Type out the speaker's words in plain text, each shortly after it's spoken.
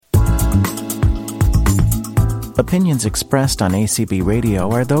Opinions expressed on ACB Radio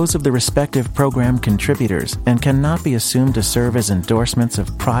are those of the respective program contributors and cannot be assumed to serve as endorsements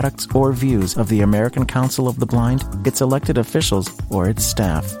of products or views of the American Council of the Blind, its elected officials, or its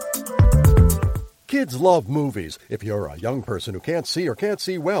staff. Kids love movies. If you're a young person who can't see or can't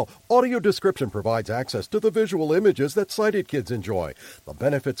see well, audio description provides access to the visual images that sighted kids enjoy. The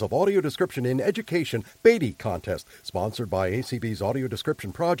benefits of audio description in education Beatty contest, sponsored by ACB's Audio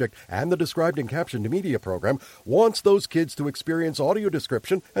Description Project and the Described and Captioned Media Program, wants those kids to experience audio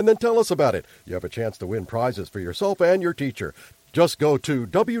description and then tell us about it. You have a chance to win prizes for yourself and your teacher. Just go to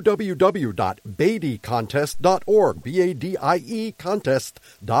www.beattycontest.org, B-A-D-I-E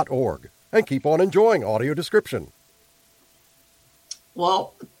contest.org. And keep on enjoying audio description.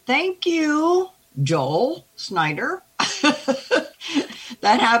 Well, thank you, Joel Snyder.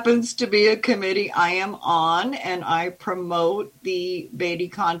 That happens to be a committee I am on, and I promote the Beatty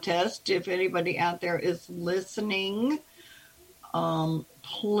contest. If anybody out there is listening,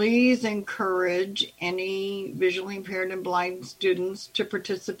 please encourage any visually impaired and blind students to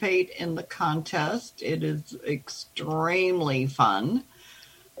participate in the contest. It is extremely fun.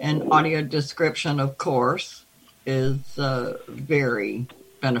 And audio description, of course, is very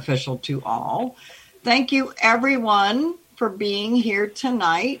beneficial to all. Thank you, everyone, for being here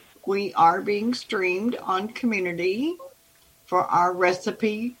tonight. We are being streamed on Community for our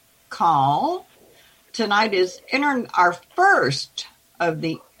recipe call. Tonight is our first of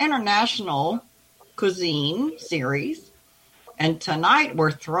the International Cuisine series. And tonight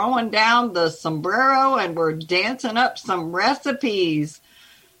we're throwing down the sombrero and we're dancing up some recipes.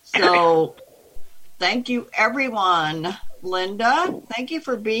 So thank you, everyone. Linda, thank you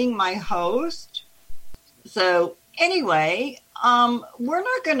for being my host. So anyway, we're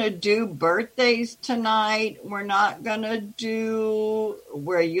not going to do birthdays tonight. We're not going to do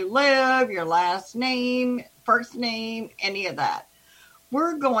where you live, your last name, first name, any of that.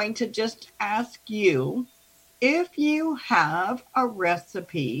 We're going to just ask you if you have a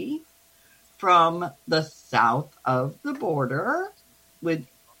recipe from the south of the border with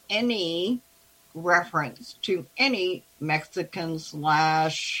any reference to any Mexican / I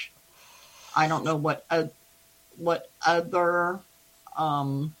don't know what other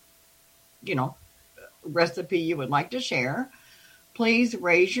recipe you would like to share. Please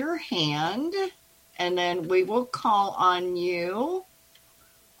raise your hand and then we will call on you.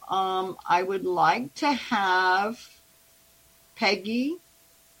 I would like to have Peggy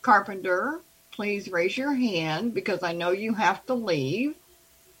Carpenter. Please raise your hand because I know you have to leave.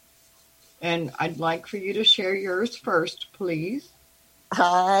 And I'd like for you to share yours first, please.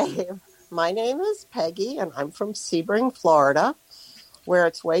 Hi, my name is Peggy, and I'm from Sebring, Florida, where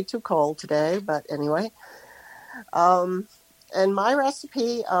it's way too cold today, but anyway. And my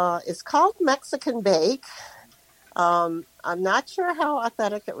recipe is called Mexican Bake. I'm not sure how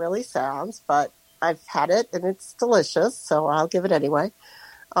authentic it really sounds, but I've had it, and it's delicious, so I'll give it anyway.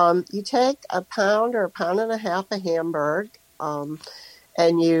 You take a pound or a pound and a half of Hamburg,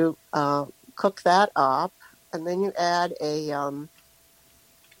 and you cook that up, and then you add a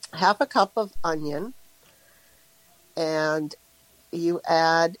half a cup of onion, and you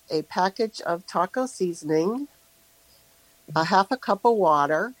add a package of taco seasoning, a half a cup of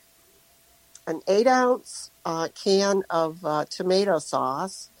water, an 8-ounce can of tomato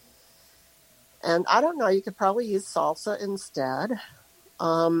sauce, and I don't know, you could probably use salsa instead,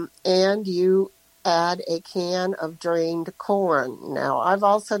 and you add a can of drained corn. Now, I've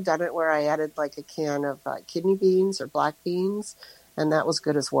also done it where I added like a can of kidney beans or black beans, and that was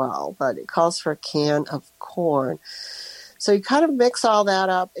good as well, but it calls for a can of corn. So you kind of mix all that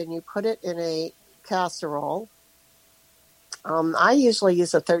up and you put it in a casserole. I usually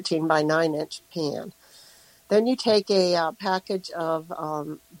use a 13 by 9 inch pan. Then you take a package of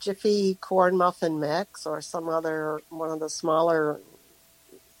Jiffy corn muffin mix or some other one of the smaller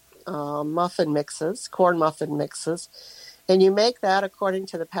corn muffin mixes, and you make that according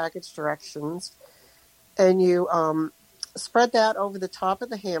to the package directions, and you spread that over the top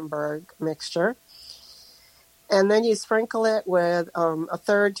of the Hamburg mixture, and then you sprinkle it with a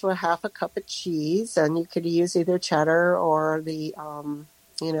third to a half a cup of cheese, and you could use either cheddar or the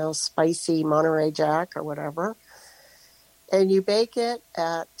spicy Monterey Jack or whatever, and you bake it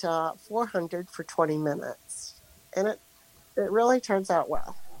at 400 for 20 minutes, and it really turns out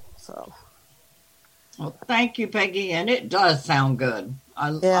well. So, well, thank you, Peggy, and it does sound good. I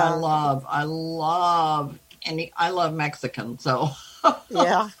love Mexican, so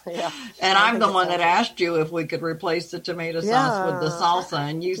Yeah. And I'm the one that asked you if we could replace the tomato sauce with the salsa,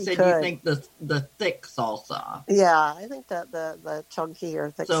 and you said you think the thick salsa. Yeah, I think that the chunky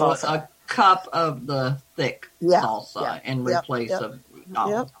or thick so salsa. A cup of the thick salsa in replace of.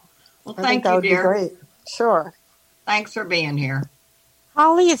 Oh. Well, thank you, dear. Be great. Sure. Thanks for being here.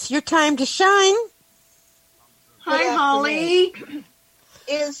 Holly, it's your time to shine. Hi, Holly.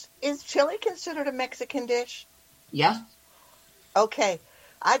 Is chili considered a Mexican dish? Yes. Okay.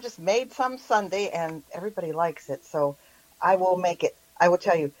 I just made some Sunday, and everybody likes it, so I will make it. I will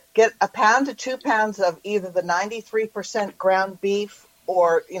tell you, get 1 pound to 2 pounds of either the 93% ground beef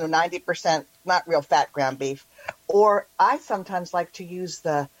or, 90% not real fat ground beef. Or I sometimes like to use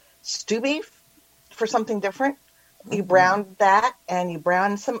the stew beef for something different. You brown that, and you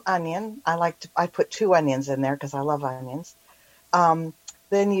brown some onion. I put 2 onions in there because I love onions.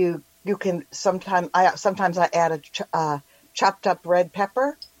 Then you can sometimes I add a chopped up red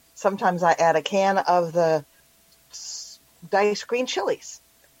pepper. Sometimes I add a can of the diced green chilies.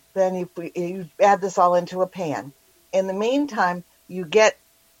 Then you add this all into a pan. In the meantime, you get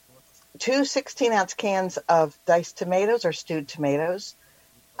 2 16-ounce cans of diced tomatoes or stewed tomatoes.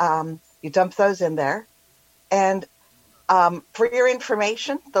 You dump those in there. And for your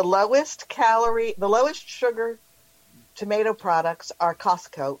information, the lowest sugar tomato products are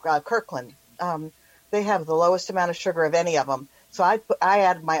Costco, Kirkland. They have the lowest amount of sugar of any of them. So I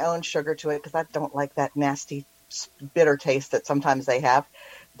add my own sugar to it because I don't like that nasty bitter taste that sometimes they have.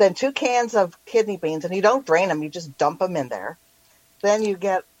 Then 2 cans of kidney beans, and you don't drain them; you just dump them in there. Then you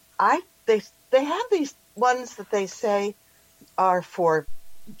get they have these ones that they say are for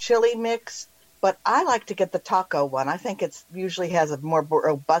chili mix, but I like to get the taco one. I think it usually has a more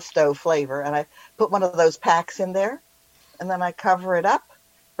robusto flavor, and I put one of those packs in there, and then I cover it up,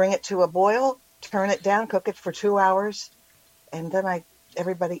 bring it to a boil, turn it down, cook it for 2 hours, and then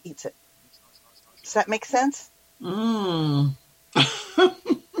everybody eats it. Does that make sense? You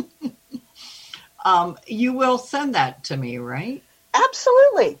will send that to me, right?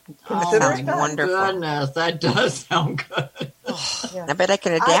 Absolutely. Oh my wonderful. Goodness, that does sound good. Yeah. I bet I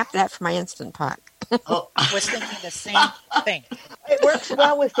can adapt that for my Instant Pot. I was thinking the same thing. It works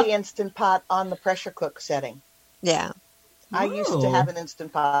well with the Instant Pot on the pressure cook setting. Yeah. I used to have an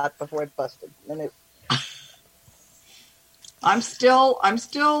Instant Pot before it busted. And I'm still,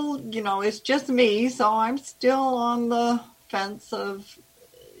 it's just me, so I'm still on the fence of,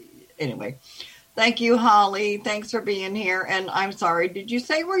 anyway. Thank you, Holly. Thanks for being here. And I'm sorry, did you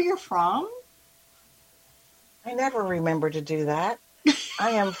say where you're from? I never remember to do that. I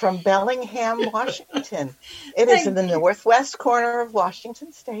am from Bellingham, Washington. It is in the northwest corner of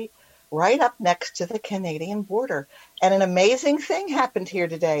Washington State, right up next to the Canadian border. And an amazing thing happened here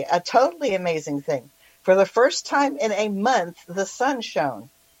today, a totally amazing thing. For the first time in a month, the sun shone.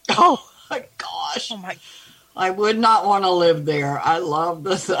 Oh, my gosh. Oh, my. I would not want to live there. I love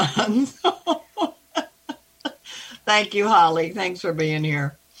the sun. Thank you, Holly. Thanks for being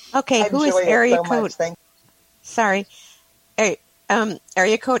here. Okay, who is area code? Sorry.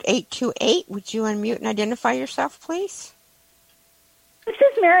 Area code 828. Would you unmute and identify yourself, please? This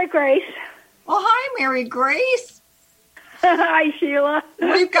is Mary Grace. Oh, hi, Mary Grace. Hi, Sheila.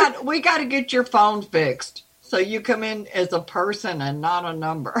 we got to get your phone fixed so you come in as a person and not a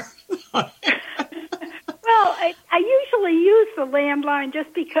number. Well, I usually use the landline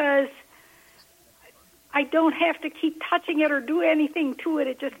just because I don't have to keep touching it or do anything to it.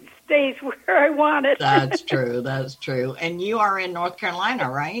 It just stays where I want it. That's true. That's true. And you are in North Carolina,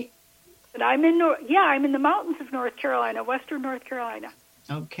 right? And I'm in the mountains of North Carolina, western North Carolina.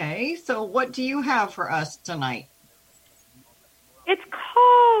 Okay. So what do you have for us tonight? It's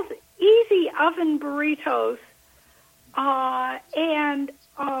called Easy Oven Burritos. And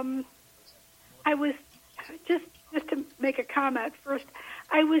I was just to make a comment first.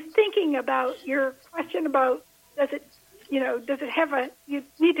 I was thinking about your question about does it have you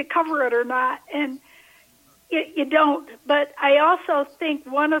need to cover it or not, and you don't. But I also think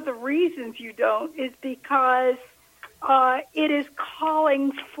one of the reasons you don't is because it is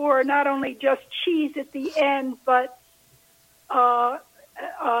calling for not only just cheese at the end, but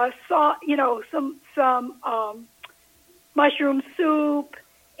some mushroom soup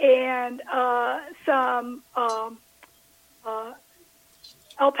and some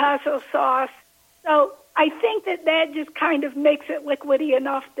El Paso sauce. So I think that just kind of makes it liquidy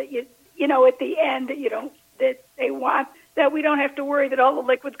enough that you at the end that we don't have to worry that all the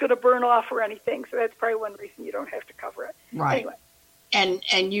liquid's going to burn off or anything. So that's probably one reason you don't have to cover it. Right. Anyway.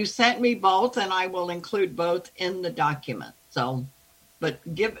 And you sent me both, and I will include both in the document. So,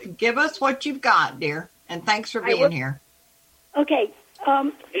 but give us what you've got, dear, and thanks for being here. Okay.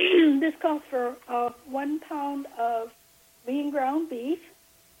 This calls for 1 pound of lean ground beef,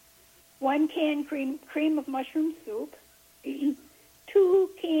 1 can cream of mushroom soup, 2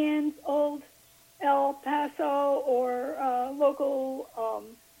 cans Old El Paso or local,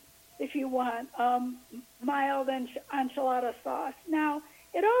 if you want, mild enchilada sauce. Now,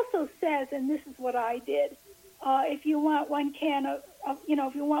 it also says, and this is what I did, if you want 1 can of,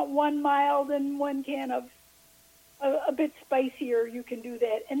 if you want 1 mild and 1 can of a bit spicier, you can do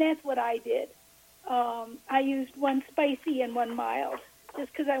that. And that's what I did. I used 1 spicy and 1 mild,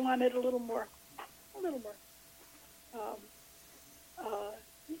 just because I wanted a little more, a little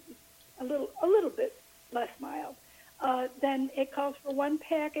bit less mild. Then it calls for 1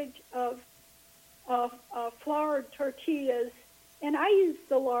 package of floured tortillas, and I used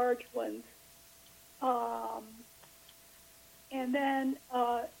the large ones. And then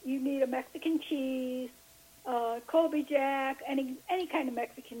you need a Mexican cheese, Colby Jack, any kind of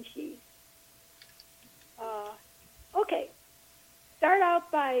Mexican cheese. Okay. Start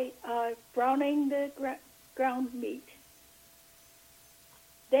out by browning the ground meat.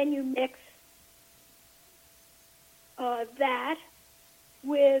 Then you mix that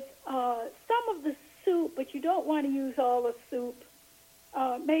with some of the soup, but you don't want to use all the soup.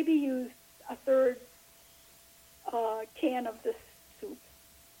 Maybe use a third can of the soup,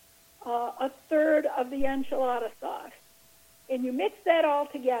 a third of the enchilada sauce, and you mix that all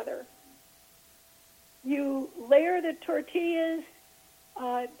together. You layer the tortillas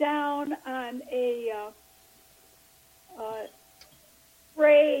down on a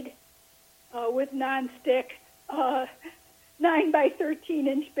sprayed with nonstick 9 by 13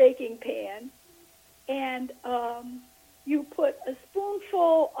 inch baking pan, and you put a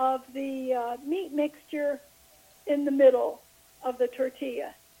spoonful of the meat mixture in the middle of the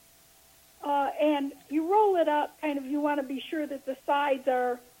tortilla. And you roll it up, you want to be sure that the sides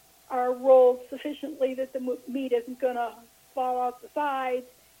are rolled sufficiently that the meat isn't going to fall out the sides,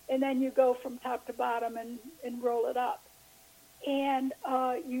 and then you go from top to bottom and roll it up. And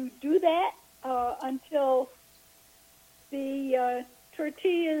you do that until the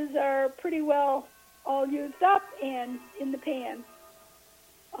tortillas are pretty well all used up and in the pan.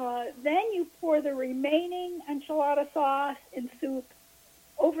 Then you pour the remaining enchilada sauce and soup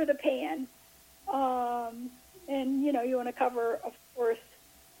over the pan. And, you want to cover, of course,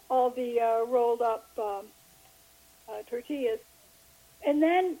 all the rolled up tortillas. And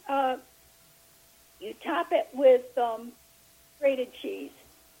then you top it with grated cheese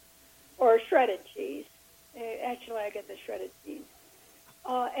or shredded cheese. Actually, I get the shredded cheese.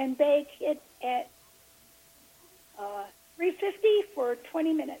 And bake it at 350 for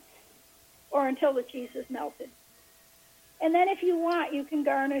 20 minutes or until the cheese is melted. And then if you want, you can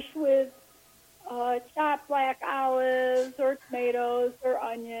garnish with chopped black olives or tomatoes or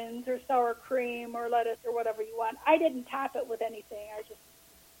onions or sour cream or lettuce or whatever you want. I didn't top it with anything.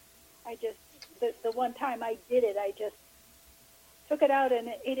 I just the one time I did it, I just took it out and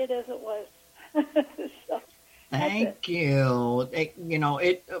ate it as it was. So, thank you.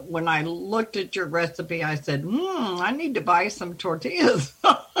 When I looked at your recipe, I said, I need to buy some tortillas.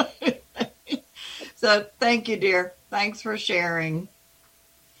 So thank you, dear. Thanks for sharing.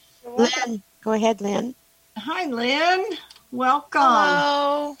 Lynn, go ahead, Lynn. Hi, Lynn. Welcome.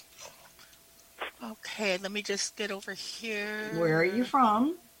 Hello. Okay, let me just get over here. Where are you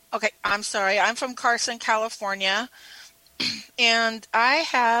from? Okay, I'm sorry. I'm from Carson, California. And I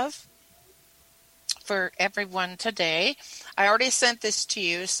have, for everyone today, I already sent this to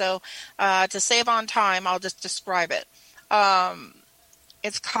you, so to save on time, I'll just describe it.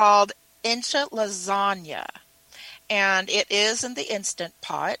 It's called Incha Lasagna, and it is in the Instant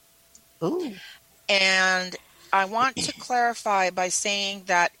Pot. Ooh. And I want to clarify by saying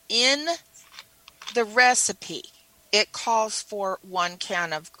that in the recipe, it calls for 1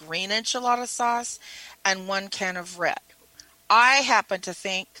 can of green enchilada sauce and 1 can of red. I happen to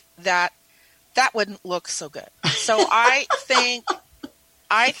think that wouldn't look so good. So I think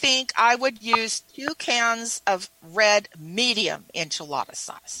I would use 2 cans of red medium enchilada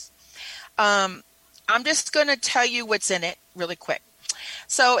sauce. I'm just going to tell you what's in it really quick.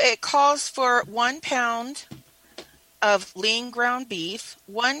 So it calls for 1 pound of lean ground beef,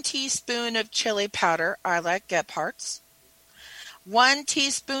 1 teaspoon of chili powder, I like Gephardt's, 1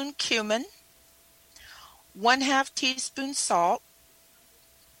 teaspoon cumin, 1/2 teaspoon salt,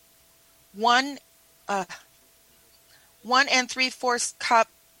 1 3/4 cup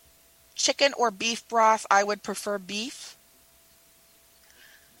chicken or beef broth. I would prefer beef.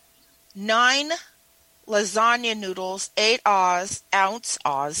 9 lasagna noodles, 8 ounce, 1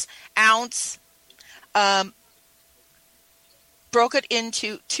 ounce broke it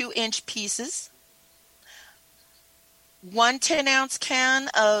into 2-inch pieces. 1 10-ounce can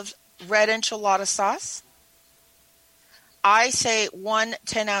of red enchilada sauce. I say 1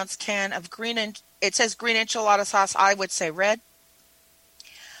 10-ounce can of it says green enchilada sauce. I would say red.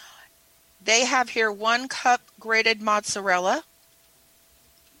 They have here 1 cup grated mozzarella,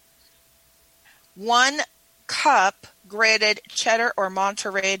 1 cup grated cheddar or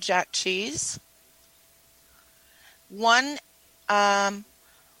Monterey Jack cheese, 1½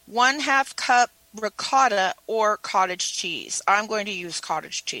 cup ricotta or cottage cheese. I'm going to use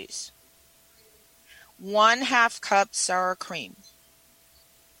cottage cheese. 1/2 cup sour cream.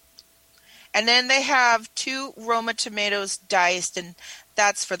 And then they have 2 Roma tomatoes diced, and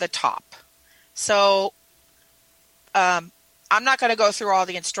that's for the top. So I'm not going to go through all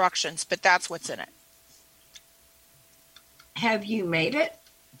the instructions, but that's what's in it. Have you made it?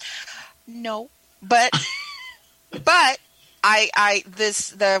 No, but the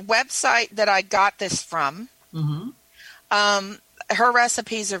website that I got this from, her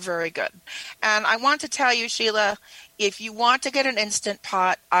recipes are very good. And I want to tell you, Sheila, if you want to get an Instant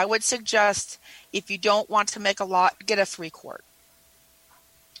Pot, I would suggest, if you don't want to make a lot, get a 3-quart.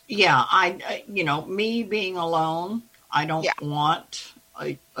 Yeah, me being alone, I don't want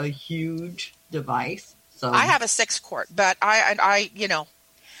a huge device. So I have a 6-quart, but I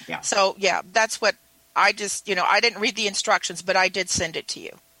yeah. So yeah, that's what I just, I didn't read the instructions, but I did send it to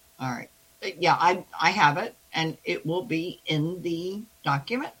you. All right. Yeah, I have it, and it will be in the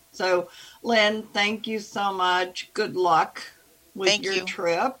document. So, Lynn, thank you so much. Good luck with your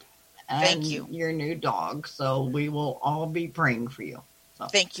trip and your new dog. So we will all be praying for you. So.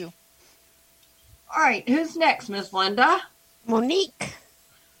 Thank you. All right. Who's next, Miss Linda? Monique.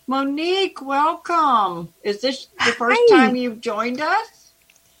 Monique, welcome. Is this the first time you've joined us?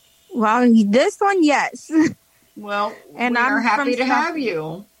 Well, this one, yes. Well, and we're happy to have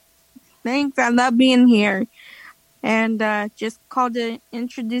you. Thanks. I love being here. And just called to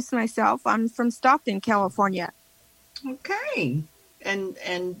introduce myself. I'm from Stockton, California. Okay.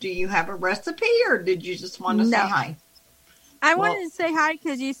 And do you have a recipe, or did you just want to say hi? I wanted to say hi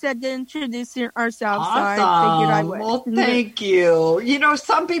because you said to introduce ourselves. Awesome. So I figured I would. Well, thank you.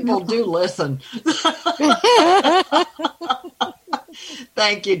 Some people do listen.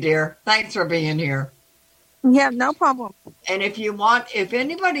 Thank you, dear. Thanks for being here. Yeah, no problem. And if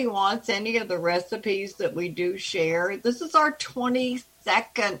anybody wants any of the recipes that we do share, this is our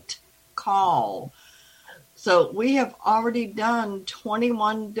 22nd call. So we have already done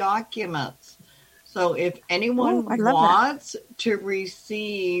 21 documents. So if anyone wants to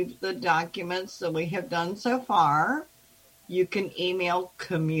receive the documents that we have done so far, you can email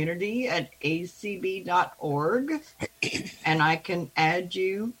community@acb.org, and I can add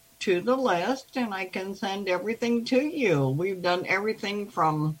you to the list, and I can send everything to you. We've done everything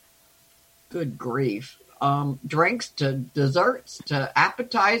from, good grief, drinks to desserts to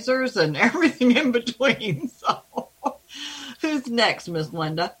appetizers and everything in between. So who's next, Miss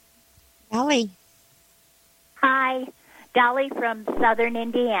Linda? Dolly. Hi, Dolly from Southern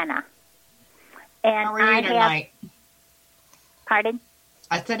Indiana. And how are you tonight? Pardon?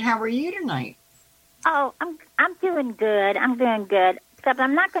 I said, how are you tonight? Oh, I'm doing good. I'm doing good. Except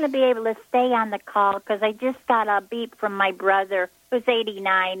I'm not going to be able to stay on the call because I just got a beep from my brother who's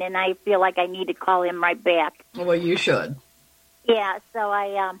 89, and I feel like I need to call him right back. Well, you should. Yeah, so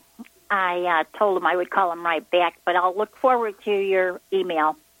I told him I would call him right back, but I'll look forward to your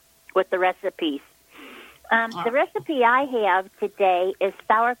email with the recipes. The recipe I have today is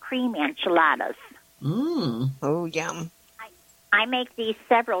sour cream enchiladas. Oh, yum. I make these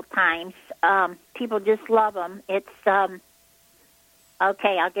several times. People just love them. It's, okay,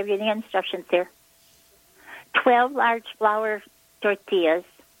 I'll give you the instructions here. 12 large flour tortillas,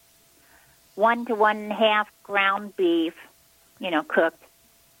 1 to 1.5 ground beef, cooked,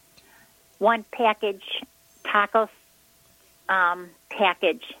 1 package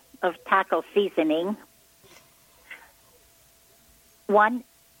package of taco seasoning, 1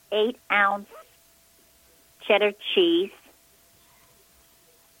 8-ounce cheddar cheese,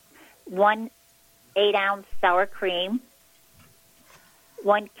 1 8-ounce sour cream,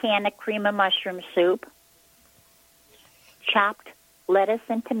 1 can of cream of mushroom soup, chopped lettuce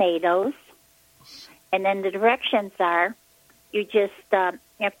and tomatoes, and then the directions are, you just, after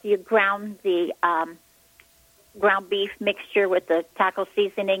you ground the ground beef mixture with the taco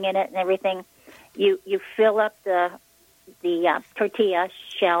seasoning in it and everything, you fill up the tortilla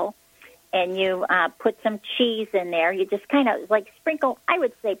shell, and you put some cheese in there. You just kind of sprinkle, I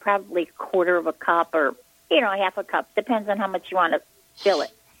would say probably 1/4 cup or, 1/2 cup. Depends on how much you want to fill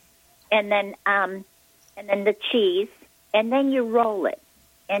it. And then the cheese, and then you roll it,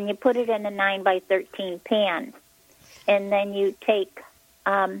 and you put it in a 9x13 pan, and then you take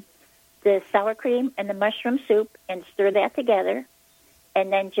the sour cream and the mushroom soup and stir that together,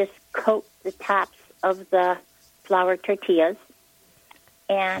 and then just coat the tops of the flour tortillas,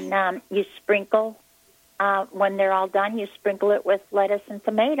 and you sprinkle, when they're all done, you sprinkle it with lettuce and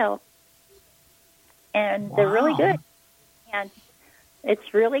tomato, and they're really good. And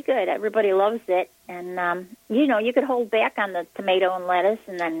it's really good. Everybody loves it. And, you could hold back on the tomato and lettuce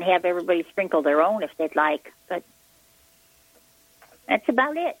and then have everybody sprinkle their own if they'd like. But that's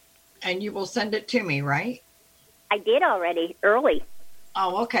about it. And you will send it to me, right? I did already, early.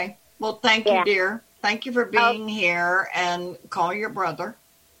 Oh, okay. Well, thank you, dear. Thank you for being here, and call your brother.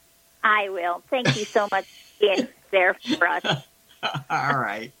 I will. Thank you so much for being there for us. All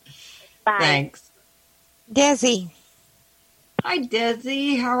right. Bye. Thanks. Desi. Hi,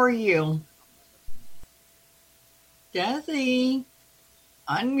 Desi. How are you? Desi.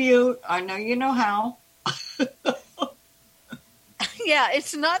 Unmute. I know you know how. Yeah,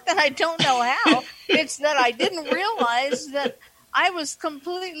 it's not that I don't know how. It's that I didn't realize that I was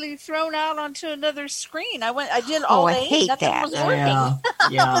completely thrown out onto another screen. I did all day. I hate Nothing that. was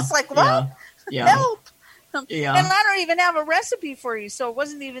working. Yeah. I was like, what? Yeah. Help. Yeah. And I don't even have a recipe for you, so it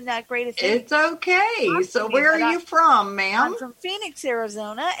wasn't even that great a thing. It's okay. So where are you from, ma'am? I'm from Phoenix,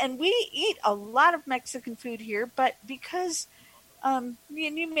 Arizona, and we eat a lot of Mexican food here, but because, and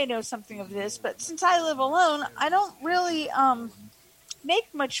you may know something of this, but since I live alone, I don't really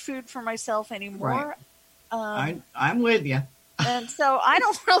make much food for myself anymore. Right. I'm with you. And so I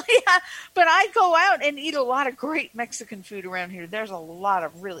don't really have, but I go out and eat a lot of great Mexican food around here. There's a lot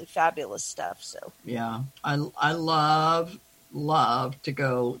of really fabulous stuff. So yeah, I love to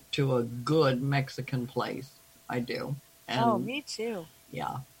go to a good Mexican place. I do. And me too.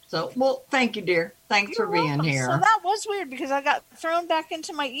 Yeah. So, well, thank you, dear. Thanks You're for being welcome. here. So that was weird because I got thrown back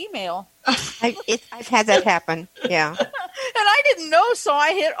into my email. I've had that happen. Yeah. And I didn't know, so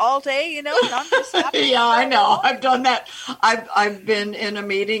I hit Alt-A, and I'm just happy. Yeah, I know. I've done that. I've been in a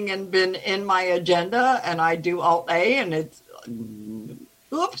meeting and been in my agenda, and I do Alt-A, and it's,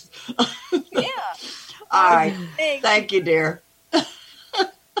 oops. Yeah. All right. Thank you, dear.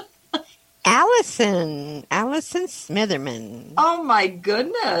 Allison Smitherman. Oh, my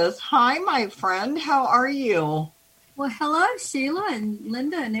goodness. Hi, my friend. How are you? Well, hello, Sheila and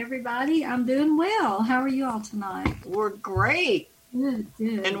Linda and everybody. I'm doing well. How are you all tonight? We're great. Good.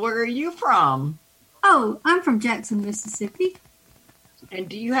 And where are you from? Oh, I'm from Jackson, Mississippi. And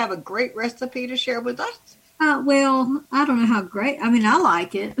do you have a great recipe to share with us? Well, I don't know how great. I mean, I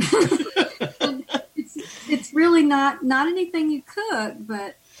like it. It's really not anything you cook,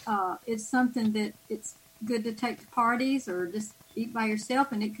 but it's something that it's good to take to parties or just eat by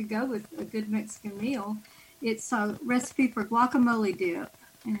yourself, and it could go with a good Mexican meal. It's a recipe for guacamole dip.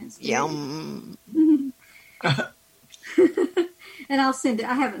 And it's yum. And I'll send it.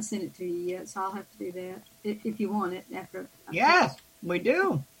 I haven't sent it to you yet, so I'll have to do that if you want it after. Yes, we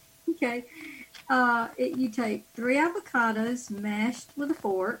do. Okay. You take 3 avocados mashed with a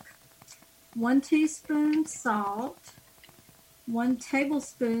fork, 1 teaspoon salt, 1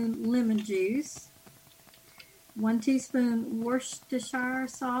 tablespoon lemon juice, 1 teaspoon Worcestershire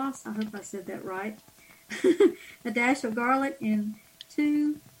sauce. I hope I said that right. A dash of garlic and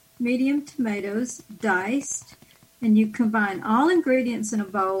 2 medium tomatoes diced. And you combine all ingredients in a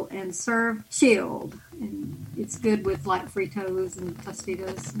bowl and serve chilled. And it's good with like Fritos and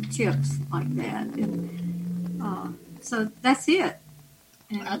Tostitos and chips like that. And so that's it.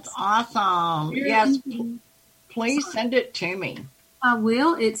 And that's awesome. Yes, please send it to me. I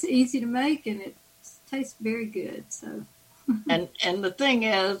will. It's easy to make and it tastes very good. So. And the thing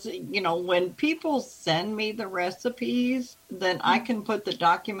is, when people send me the recipes, then I can put the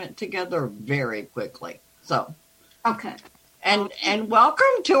document together very quickly. So. Okay. And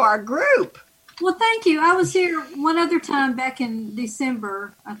welcome to our group. Well, thank you. I was here one other time back in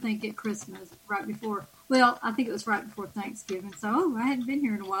December, I think at Christmas, right before. Well, I think it was right before Thanksgiving. So I hadn't been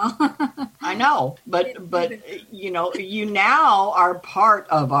here in a while. I know, but you now are part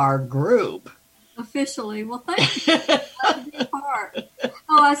of our group. Officially. Well, thank you.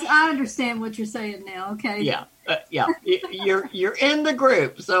 Oh, I understand what you're saying now. Okay. Yeah. You're in the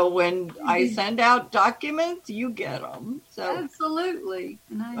group. So when I send out documents, you get them. So absolutely.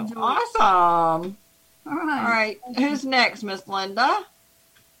 And I enjoy awesome. All right. All right. Who's next, Miss Linda?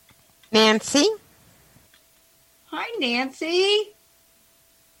 Nancy. Hi, Nancy.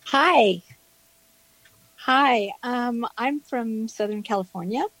 Hi. I'm from Southern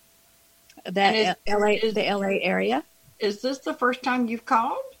California. The LA area. Is this the first time you've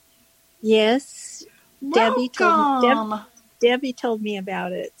called? Yes. Debbie told me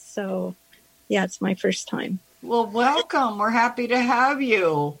about it. So, yeah, it's my first time. Well, welcome. We're happy to have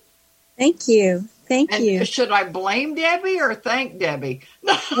you. Thank you. Thank you. Should I blame Debbie or thank Debbie?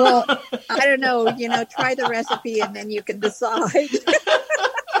 Well, I don't know. Try the recipe and then you can decide.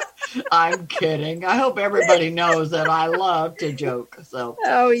 I'm kidding. I hope everybody knows that I love to joke. So.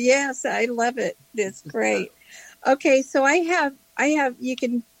 Oh, yes. I love it. It's great. Okay. So I have, you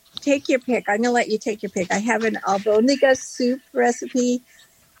can take your pick. I'm going to let you take your pick. I have an albondiga soup recipe,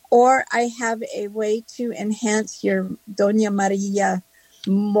 or I have a way to enhance your Doña Maria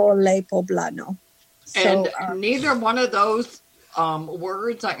mole poblano. So, and neither one of those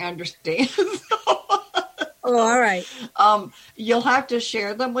words I understand. Oh, all right. You'll have to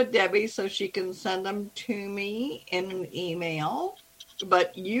share them with Debbie so she can send them to me in an email.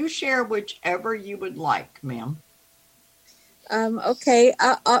 But you share whichever you would like, ma'am. Okay.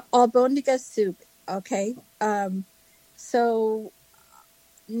 Albondiga soup. Okay. So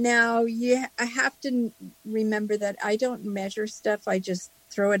now I have to remember that I don't measure stuff. I just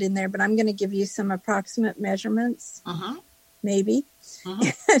throw it in there. But I'm going to give you some approximate measurements. Maybe.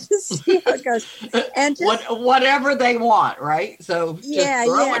 Just see how it goes. And whatever they want, right? So just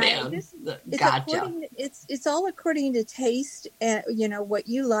throw it in. Gotcha. It's all according to taste, and what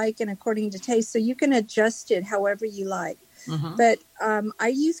you like, and according to taste. So you can adjust it however you like. But I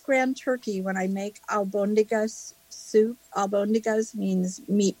use ground turkey when I make albondigas soup. Albondigas means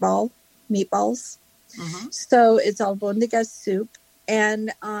meatballs. So it's albondigas soup,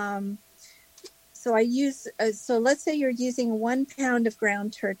 and so I use, so let's say you're using 1 pound of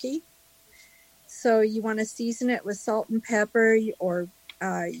ground turkey. So you want to season it with salt and pepper, or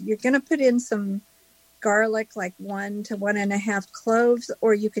you're going to put in some garlic, like 1 to 1.5 cloves,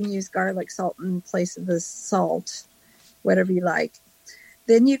 or you can use garlic salt in place of the salt, whatever you like.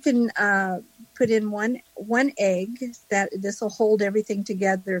 Then you can put in one egg. This will hold everything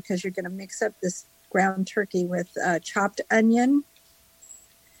together because you're going to mix up this ground turkey with chopped onion.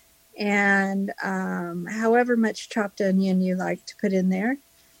 And however much chopped onion you like to put in there.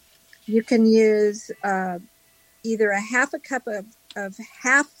 You can use either a half a cup of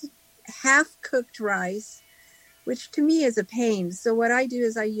half cooked rice, which to me is a pain. So what I do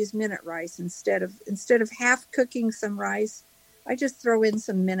is I use minute rice instead of half cooking some rice. I just throw in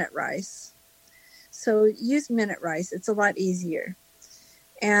some minute rice. So use minute rice. It's a lot easier.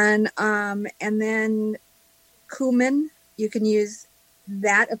 And then cumin, you can use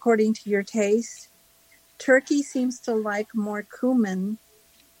that according to your taste. Turkey seems to like more cumin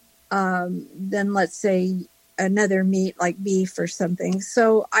than, let's say, another meat like beef or something.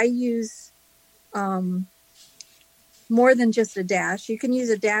 So I use more than just a dash. You can use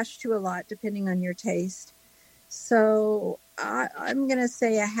a dash to a lot depending on your taste. So I'm going to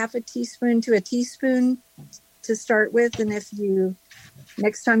say a half a teaspoon to a teaspoon to start with. And if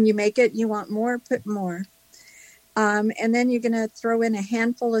next time you make it, you want more, put more. And then you're going to throw in a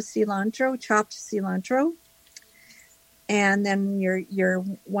handful of cilantro, chopped cilantro. And then your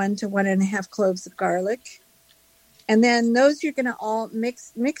 1 to 1.5 cloves of garlic. And then those you're going to all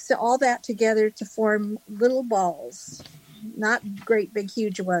mix all that together to form little balls. Not great big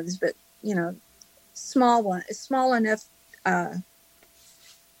huge ones, but small enough.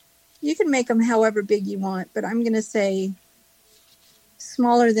 You can make them however big you want, but I'm going to say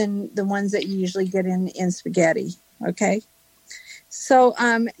smaller than the ones that you usually get in spaghetti. Okay. So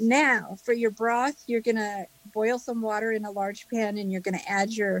now for your broth, you're going to boil some water in a large pan, and you're going to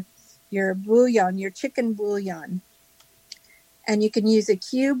add your bouillon, your chicken bouillon. And you can use a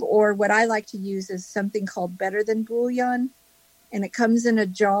cube, or what I like to use is something called Better Than Bouillon. And it comes in a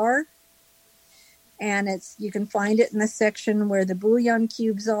jar. And you can find it in the section where the bouillon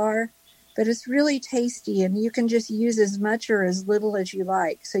cubes are. But it's really tasty, and you can just use as much or as little as you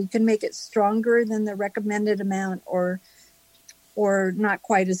like. So you can make it stronger than the recommended amount, or not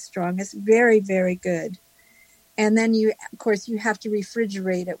quite as strong. It's very, very good. And then of course, you have to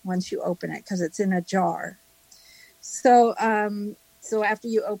refrigerate it once you open it because it's in a jar. So after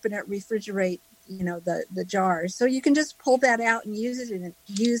you open it, refrigerate, the jar. So you can just pull that out and use it, and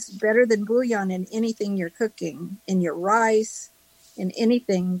use Better Than Bouillon in anything you're cooking, in your rice, in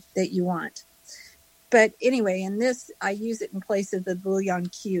anything that you want. But anyway, in this, I use it in place of the bouillon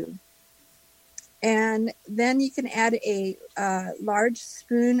cube. And then you can add a large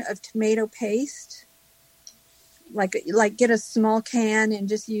spoon of tomato paste, like get a small can and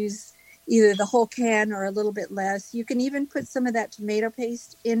just use either the whole can or a little bit less. You can even put some of that tomato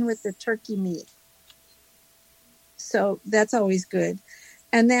paste in with the turkey meat. So that's always good.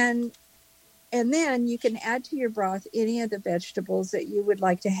 And then And then you can add to your broth any of the vegetables that you would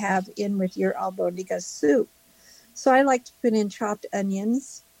like to have in with your albondiga soup. So I like to put in chopped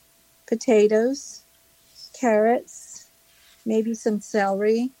onions, potatoes, carrots, maybe some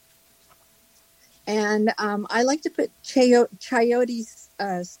celery. And I like to put chayote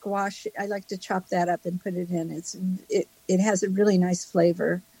squash. I like to chop that up and put it in. It has a really nice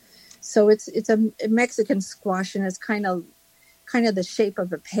flavor. So it's a Mexican squash, and it's kind of the shape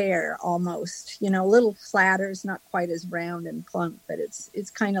of a pear almost. You know, a little flatter. It's not quite as round and plump, but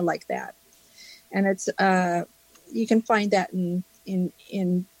it's kind of like that. And it's you can find that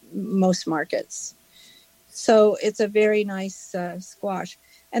in most markets. So it's a very nice squash.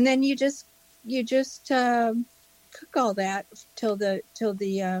 And then you just cook all that till the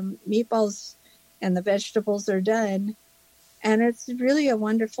meatballs and the vegetables are done, and it's really a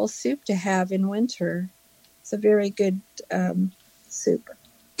wonderful soup to have in winter. It's a very good soup.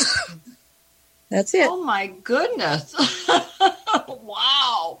 That's it. Oh my goodness.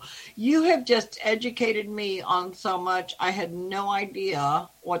 Wow. You have just educated me on so much. I had no idea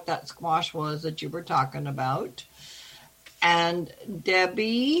what that squash was that you were talking about. And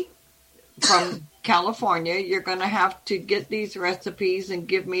Debbie from California, you're going to have to get these recipes and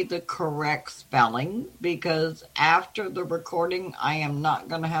give me the correct spelling, because after the recording, I am not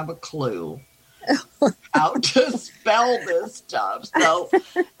going to have a clue how to spell this stuff. So,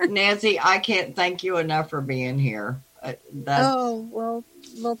 Nancy, I can't thank you enough for being here. Well,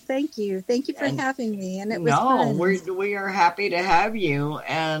 thank you. Thank you for having me. And it was fun. We are happy to have you.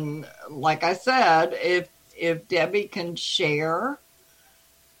 And like I said, if Debbie can share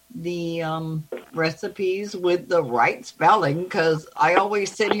the recipes with the right spelling, because I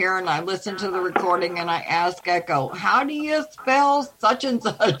always sit here and I listen to the recording and I ask Echo, how do you spell such and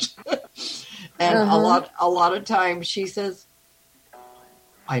such? And a lot of times she says,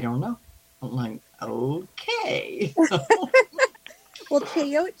 I don't know. I'm like, okay. Well,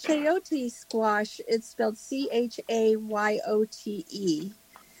 chayote squash, it's spelled Chayote.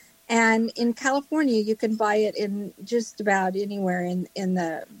 And in California, you can buy it in just about anywhere in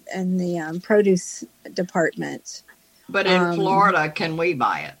the produce department. But in Florida, can we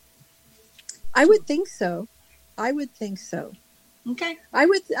buy it? I would think so. Okay. I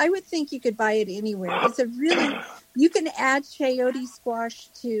would think you could buy it anywhere. You can add chayote squash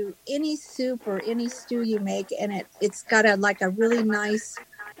to any soup or any stew you make, and it's got a really nice,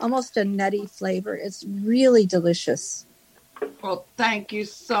 almost a nutty flavor. It's really delicious. Well, thank you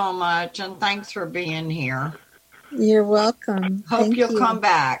so much, and thanks for being here. You're welcome. Hope you'll come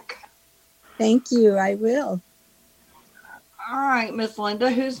back. Thank you. I will. All right, Miss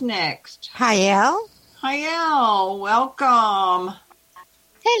Linda, who's next? Hayel. Hayel, welcome.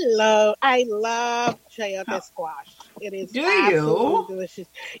 Hello. I love chayote squash. It is absolutely delicious.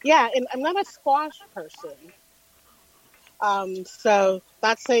 Yeah, and I'm not a squash person. So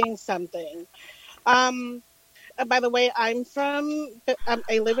that's saying something. By the way, I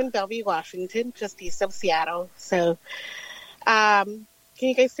live in Bellevue, Washington, just east of Seattle. So, can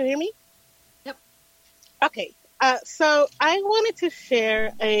you guys still hear me? Yep. Okay. So I wanted to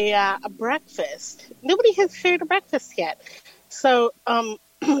share a breakfast. Nobody has shared a breakfast yet. So,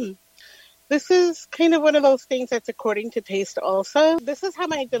 this is kind of one of those things that's according to taste also. This is how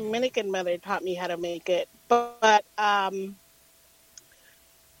my Dominican mother taught me how to make it. But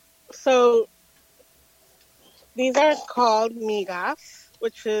so these are called migas,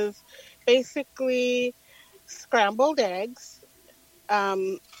 which is basically scrambled eggs.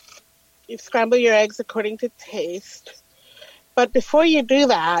 You scramble your eggs according to taste. But before you do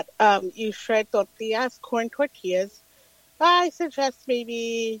that, you shred tortillas, corn tortillas. I suggest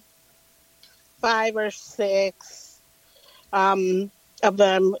maybe 5 or 6 of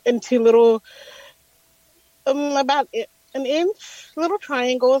them into little, about an inch, little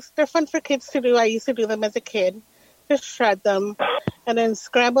triangles. They're fun for kids to do. I used to do them as a kid. Just shred them. And then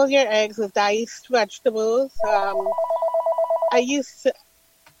scramble your eggs with diced vegetables. I used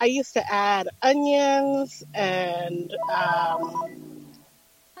to add onions and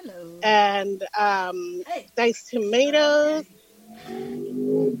diced tomatoes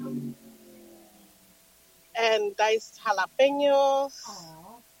and diced jalapenos.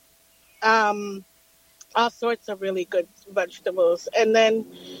 All sorts of really good vegetables. And then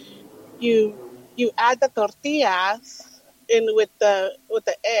you add the tortillas in with the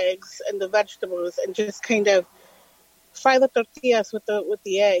eggs and the vegetables, and just kind of fry the tortillas with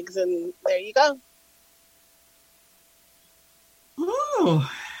the eggs, and there you go. Oh,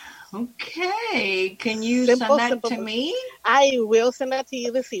 okay. Can you send that to me? I will send that to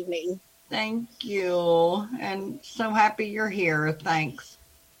you this evening. Thank you. And so happy you're here. Thanks.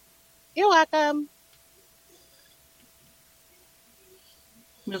 You're welcome.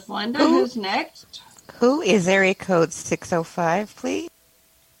 Miss Linda, who's next? Who is area code 605, please?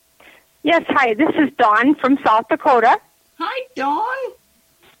 Yes, hi. This is Dawn from South Dakota. Hi, Dawn.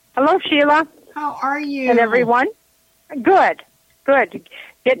 Hello, Sheila. How are you? And everyone? Good.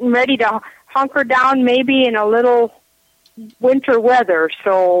 Getting ready to hunker down maybe in a little winter weather.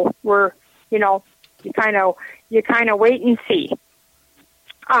 So we're, you kind of wait and see.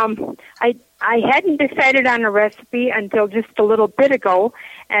 I hadn't decided on a recipe until just a little bit ago,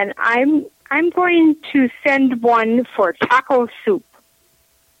 and I'm going to send one for taco soup.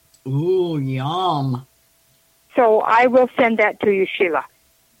 Ooh, yum. So I will send that to you, Sheila.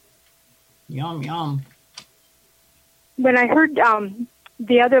 Yum, yum. When I heard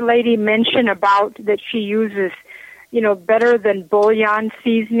the other lady mention about that she uses, better than bouillon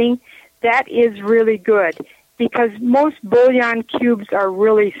seasoning, that is really good because most bouillon cubes are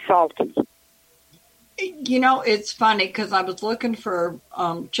really salty. It's funny because I was looking for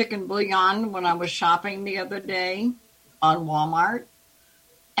chicken bouillon when I was shopping the other day on Walmart,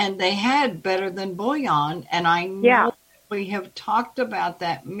 and they had better than bouillon, and I know we have talked about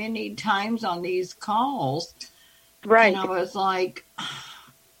that many times on these calls. Right. And I was like,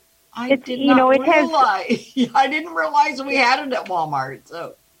 I didn't realize we had it at Walmart.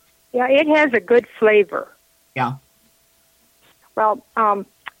 So yeah, it has a good flavor. Yeah. Well,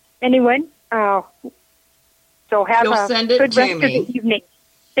 anyway, so have You'll send it good to rest me. of the evening.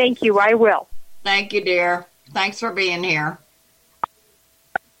 Thank you. I will. Thank you, dear. Thanks for being here.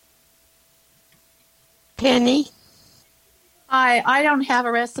 Penny? Hi, I don't have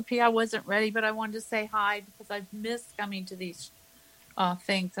a recipe. I wasn't ready, but I wanted to say hi because I've missed coming to these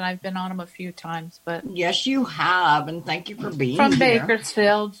things, and I've been on them a few times. But yes, you have, and thank you for being from here.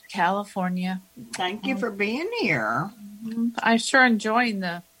 Bakersfield, California. Thank you for being here. I'm sure enjoying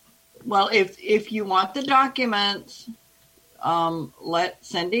the. Well, if you want the documents, let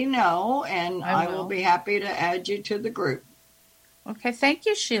Cindy know, and I will be happy to add you to the group. Okay, thank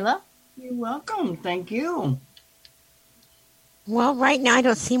you, Sheila. You're welcome. Thank you. Well, right now I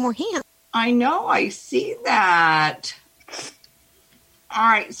don't see more hands. I know. I see that. All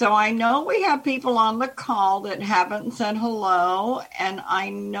right. So I know we have people on the call that haven't said hello. And I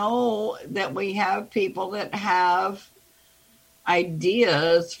know that we have people that have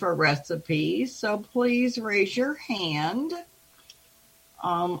ideas for recipes. So please raise your hand.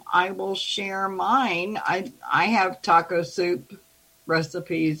 I will share mine. I have taco soup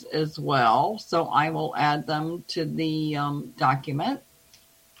recipes as well, so I will add them to the document.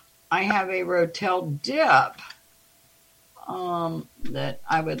 I have a Rotel dip that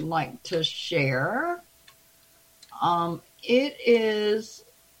I would like to share. It is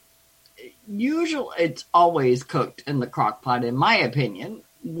it's always cooked in the crock pot, in my opinion,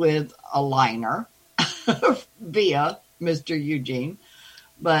 with a liner via Mr. Eugene,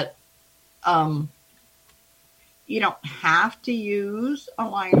 but you don't have to use a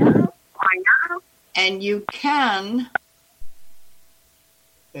liner, and you can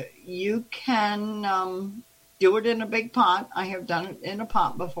do it in a big pot. I have done it in a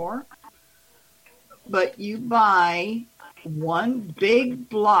pot before, but you buy one big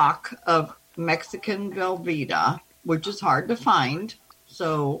block of Mexican Velveeta, which is hard to find.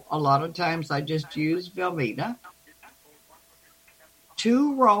 So a lot of times I just use Velveeta.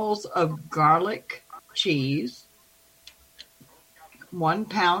 2 rolls of garlic cheese, 1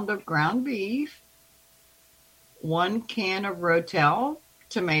 pound of ground beef, 1 can of Rotel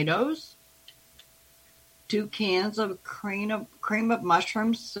tomatoes, 2 cans of cream of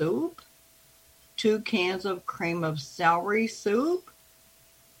mushroom soup, 2 cans of cream of celery soup,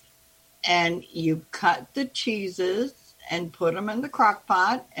 and you cut the cheeses and put them in the crock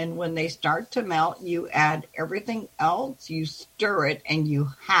pot, and when they start to melt, you add everything else, you stir it, and you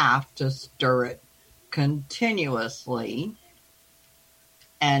have to stir it continuously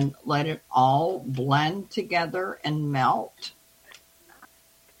and let it all blend together and melt.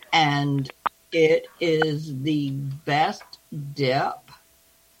 And it is the best dip.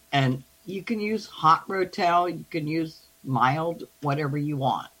 And you can use hot Rotel, you can use mild, whatever you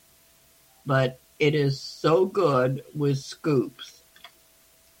want. But it is so good with scoops.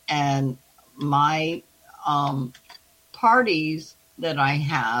 And my parties that I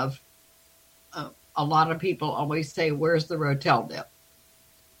have, a lot of people always say, where's the Rotel dip?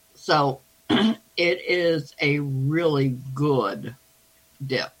 So it is a really good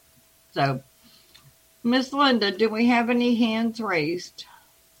dip. So, Miss Linda, do we have any hands raised?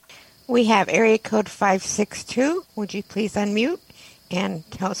 We have area code 562. Would you please unmute and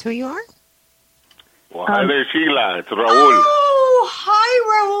tell us who you are? Well, hi there, Sheila. It's Raul. Oh, hi,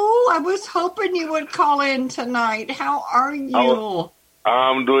 Raul. I was hoping you would call in tonight. How are you?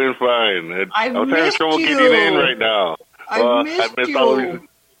 I'm doing fine. I've I'm having missed trouble you. getting in right now. I've missed you. All these,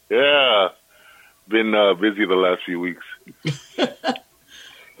 yeah. Been busy the last few weeks.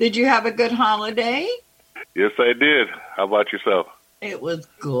 Did you have a good holiday? Yes, I did. How about yourself? It was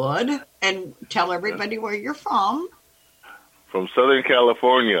good. And tell everybody where you're from. From Southern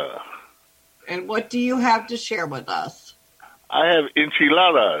California. And what do you have to share with us? I have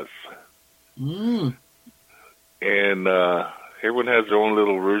enchiladas. Mm. And everyone has their own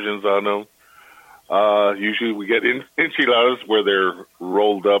little versions on them. Usually we get enchiladas where they're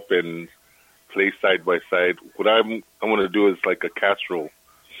rolled up and placed side by side. What I'm going to do is like a casserole.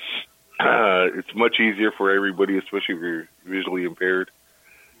 It's much easier for everybody, especially if you're visually impaired.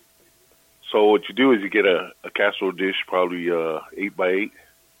 So what you do is you get a casserole dish, probably 8 by 8,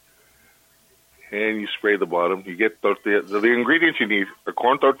 and you spray the bottom. You get tortillas. The ingredients you need are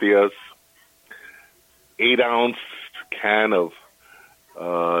corn tortillas, 8-ounce can of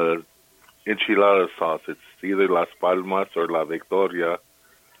enchilada sauce. It's either Las Palmas or La Victoria.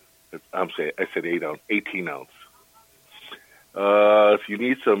 I said 8-ounce, 18-ounce. If you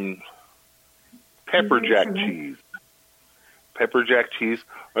need some pepper jack cheese,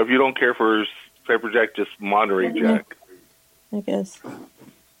 or if you don't care for pepper jack, just Monterey Jack. I guess.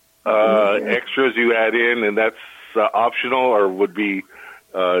 Extras you add in, and that's optional, or would be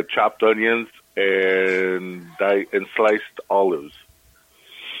chopped onions and sliced olives.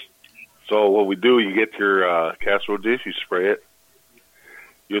 So what we do, you get your casserole dish, you spray it.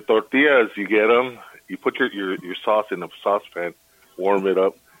 Your tortillas, you get them. You put your sauce in a saucepan, warm it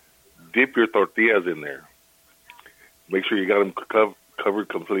up, dip your tortillas in there. Make sure you got them covered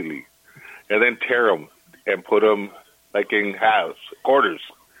completely. And then tear them and put them like in halves, quarters,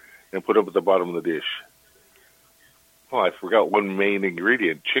 and put them at the bottom of the dish. Oh, I forgot one main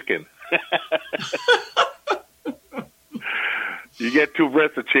ingredient, chicken. You get 2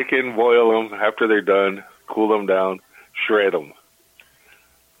 breasts of chicken, boil them. After they're done, cool them down, shred them.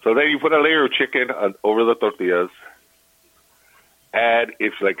 So then you put a layer of chicken over the tortillas. Add,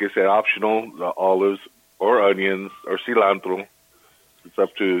 if like I said, optional, the olives or onions or cilantro. It's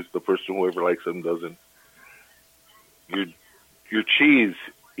up to the person, whoever likes them, doesn't. Your cheese,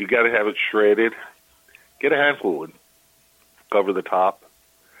 you got to have it shredded. Get a handful and cover the top.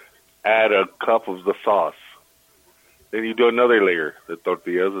 Add a cup of the sauce. Then you do another layer. The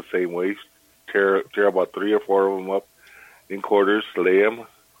tortillas the same way. Tear about 3 or 4 of them up in quarters. Lay them.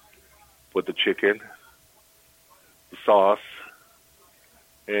 Put the chicken, the sauce,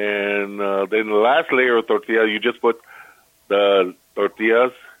 and then the last layer of tortilla, you just put the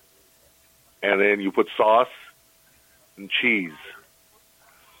tortillas, and then you put sauce and cheese.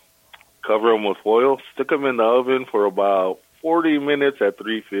 Cover them with foil. Stick them in the oven for about 40 minutes at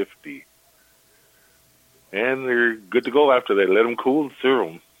 350. And they're good to go after that. Let them cool and serve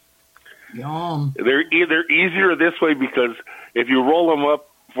them. Yum. They're easier this way because if you roll them up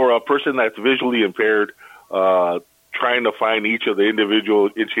for a person that's visually impaired, trying to find each of the individual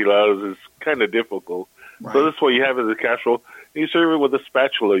enchiladas is kind of difficult. Right. So this way you have it as a casserole. You serve it with a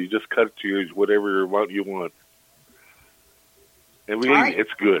spatula. You just cut it to whatever amount you want. And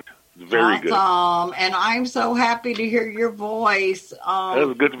it's good. It's very good. And I'm so happy to hear your voice.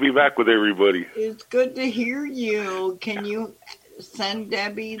 It's good to be back with everybody. It's good to hear you. Can you send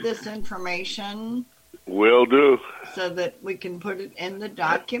Debbie this information? Will do. So that we can put it in the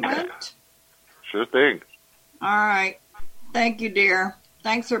document? Sure thing. All right. Thank you, dear.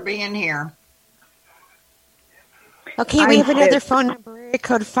 Thanks for being here. Okay, we have another phone number, area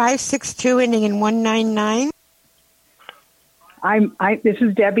code 562 ending in 199. This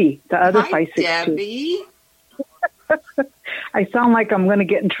is Debbie, the other Hi, 562. Debbie. I sound like I'm going to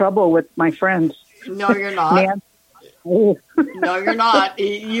get in trouble with my friends. No, you're not. No, you're not.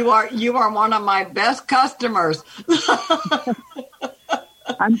 You are one of my best customers.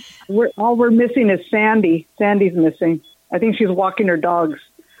 All we're missing is Sandy. Sandy's missing. I think she's walking her dogs.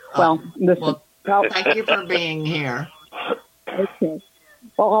 Listen. Well, thank you for being here. Okay.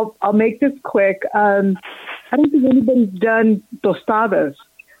 Well, I'll make this quick. I don't think anybody's done tostadas.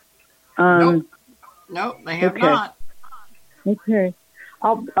 Nope, they have not. Okay.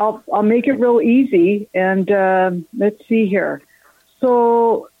 I'll make it real easy, and let's see here.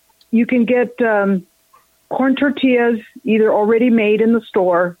 So you can get corn tortillas either already made in the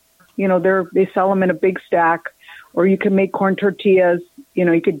store. You know, they sell them in a big stack, or you can make corn tortillas. You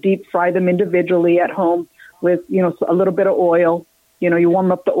know, you could deep fry them individually at home with, a little bit of oil. You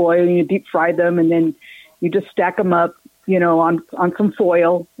warm up the oil and you deep fry them, and then you just stack them up, on some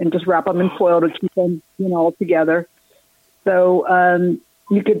foil and just wrap them in foil to keep them, all together. So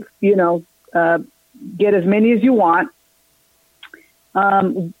you could, get as many as you want.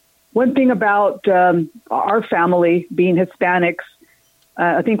 One thing about our family being Hispanics,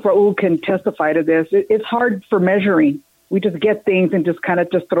 I think Raul can testify to this. It's hard for measuring. We just get things and just kind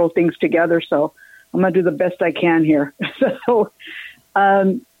of just throw things together. So I'm going to do the best I can here. So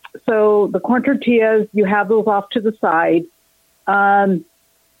the corn tortillas, you have those off to the side.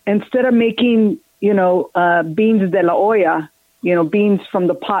 Instead of making, beans de la olla, beans from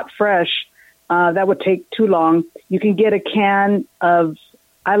the pot fresh, that would take too long. You can get a can of,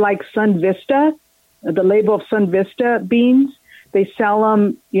 I like Sun Vista, the label of Sun Vista beans. They sell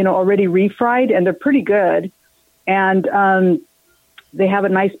them, already refried, and they're pretty good. And they have a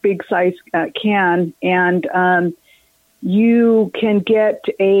nice big size can, and you can get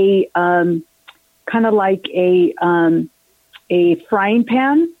a kind of like a frying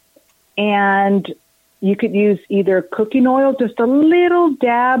pan, and you could use either cooking oil, just a little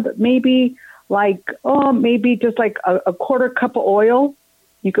dab, maybe just like a quarter cup of oil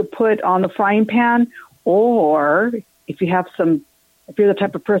you could put on the frying pan, or if you're the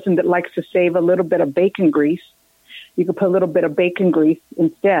type of person that likes to save a little bit of bacon grease, you could put a little bit of bacon grease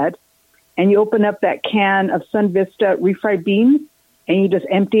instead. And you open up that can of Sun Vista refried beans, and you just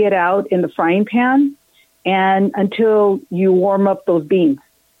empty it out in the frying pan, and until you warm up those beans.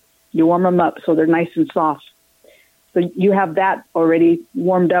 You warm them up so they're nice and soft. So you have that already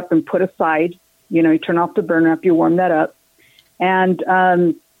warmed up and put aside. You turn off the burner after you warm that up. And,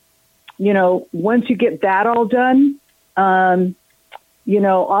 once you get that all done,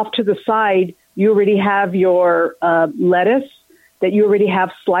 off to the side, you already have your lettuce that you already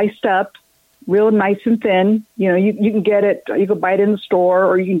have sliced up real nice and thin. You can get it, you can buy it in the store,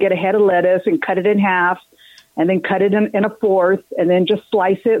 or you can get a head of lettuce and cut it in half and then cut it in a fourth and then just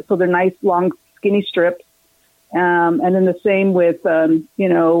slice it so they're nice, long, skinny strips. And then the same with,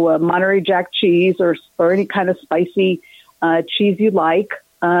 Monterey Jack cheese or any kind of spicy cheese you like,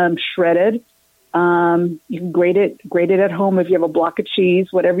 shredded. You can grate it at home if you have a block of cheese,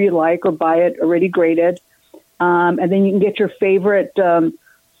 whatever you like, or buy it already grated. And then you can get your favorite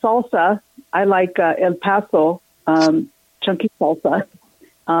salsa. I like El Paso chunky salsa.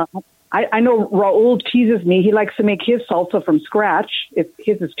 I know Raul teases me. He likes to make his salsa from scratch if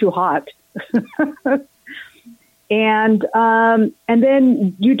his is too hot. And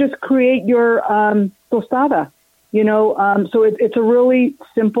then you just create your tostada. So it's a really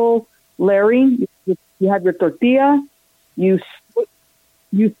simple layering. You have your tortilla. You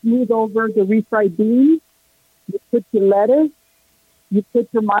smooth over the refried beans. You put your lettuce. You put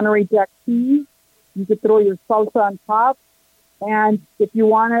your Monterey Jack cheese. You could throw your salsa on top. And if you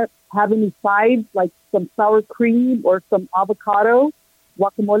want to have any sides, like some sour cream or some avocado,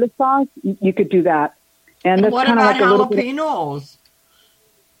 guacamole sauce, you could do that. And that's what kind of about like a little jalapenos?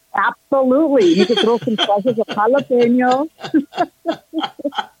 Absolutely. You could throw some slices of jalapeno.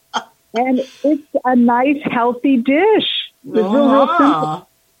 And it's a nice, healthy dish. It's real simple.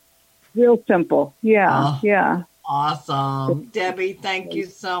 Real simple. Yeah, yeah. Awesome. Debbie, thank you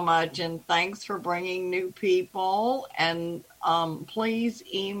so much. And thanks for bringing new people. And please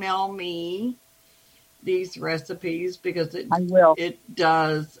email me these recipes because it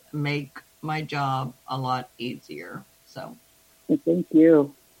does make my job a lot easier. So thank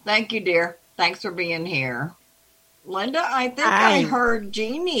you. Thank you, dear. Thanks for being here. Linda, I think I heard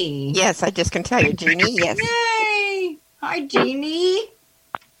Jeannie. Yes, I just can tell you, Jeannie. Yes. Yay! Hi, Jeannie.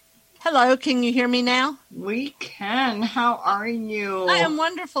 Hello, can you hear me now? We can. How are you? I am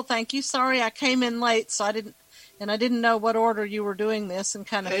wonderful, thank you. Sorry, I came in late, so I didn't know what order you were doing this, and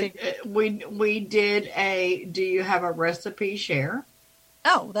kind of figured. We did a. Do you have a recipe share?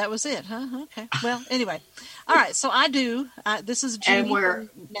 Oh, that was it, huh? Okay. Well, anyway. All right, so I do. This is Jeannie from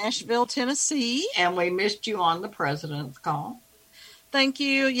Nashville, Tennessee. And we missed you on the president's call. Thank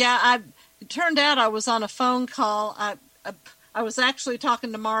you. Yeah, it turned out I was on a phone call. I was actually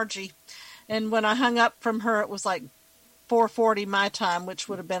talking to Margie, and when I hung up from her, it was like 4:40 my time, which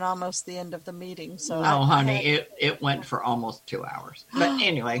would have been almost the end of the meeting. So no, honey, it went for almost 2 hours. But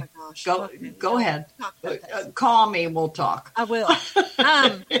anyway, go ahead. Call me. We'll talk. I will.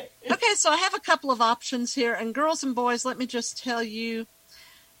 Okay, so I have a couple of options here, and girls and boys, let me just tell you,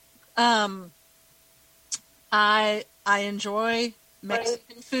 I enjoy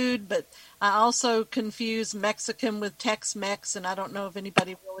Mexican food, but I also confuse Mexican with Tex-Mex, and I don't know if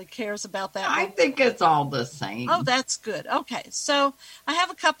anybody really cares about that. I think it's all the same. Oh, that's good. Okay, so I have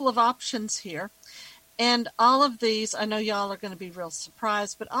a couple of options here, and all of these, I know y'all are going to be real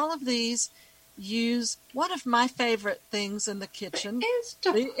surprised, but all of these use one of my favorite things in the kitchen,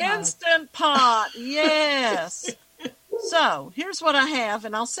 the Instant Pot. Yes. So here's what I have,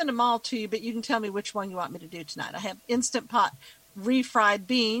 and I'll send them all to you, but you can tell me which one you want me to do tonight. I have Instant Pot refried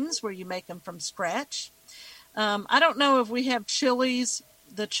beans, where you make them from scratch. I don't know if we have Chili's,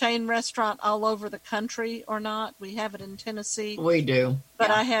 the chain restaurant, all over the country or not. We have it in Tennessee. We do.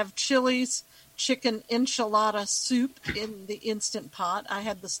 But I have Chili's chicken enchilada soup in the Instant Pot. I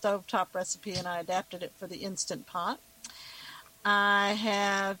had the stovetop recipe, and I adapted it for the Instant Pot. I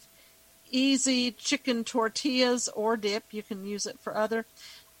have easy chicken tortillas or dip. You can use it for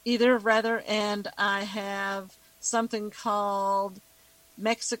either. And I have something called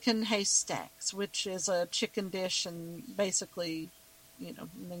Mexican haystacks, which is a chicken dish, and basically, and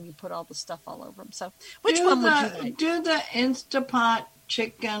then you put all the stuff all over them. So which one would you like? Do the Instapot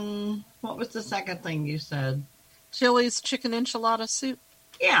chicken. What was the second thing you said? Chili's chicken enchilada soup.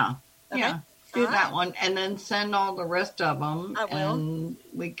 Yeah. Okay. Yeah. Do that one, and then send all the rest of them, I will. and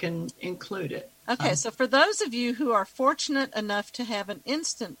we can include it. Okay, so for those of you who are fortunate enough to have an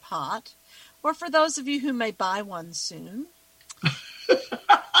Instant Pot, or for those of you who may buy one soon.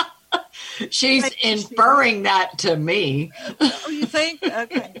 She's inferring that to me. Oh, you think?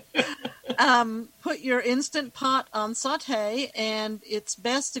 Okay. Put your Instant Pot on saute, and it's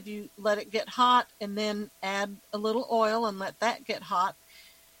best if you let it get hot and then add a little oil and let that get hot.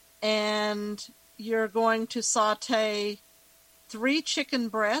 And you're going to saute 3 chicken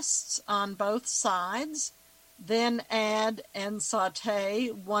breasts on both sides, then add and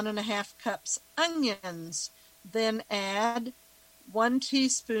saute 1.5 cups onions, then add 1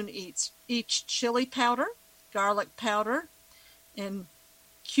 teaspoon each chili powder, garlic powder, and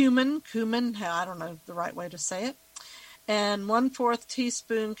cumin, I don't know the right way to say it, and 1/4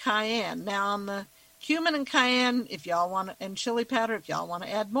 teaspoon cayenne. Now on the cumin and cayenne, and chili powder, if y'all want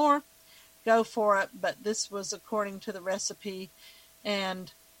to add more, go for it. But this was according to the recipe,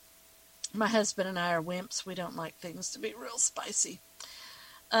 and my husband and I are wimps. We don't like things to be real spicy.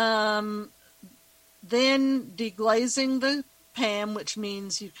 Then deglazing the pan, which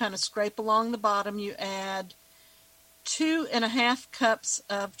means you kind of scrape along the bottom. You add 2.5 cups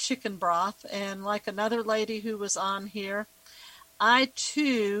of chicken broth, and like another lady who was on here, I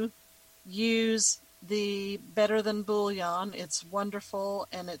too use the Better Than Bouillon. It's wonderful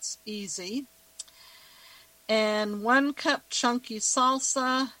and it's easy. And 1 cup chunky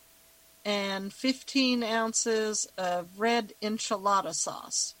salsa and 15 ounces of red enchilada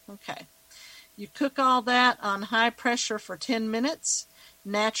sauce. Okay. You cook all that on high pressure for 10 minutes,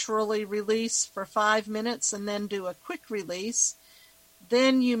 naturally release for 5 minutes, and then do a quick release.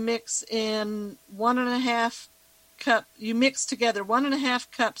 Then you mix in 1.5 cup. You mix together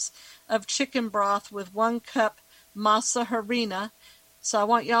 1.5 cups of chicken broth with 1 cup masa harina. So I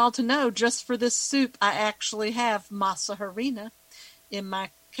want y'all to know, just for this soup, I actually have masa harina in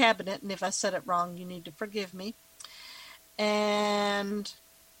my cabinet, and if I said it wrong, you need to forgive me. And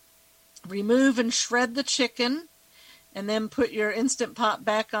remove and shred the chicken, and then put your Instant Pot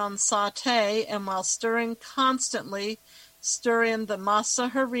back on saute, and while stirring constantly, stir in the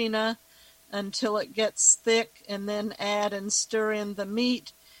masa harina until it gets thick, and then add and stir in the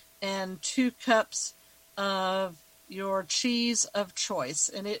meat and 2 cups of your cheese of choice.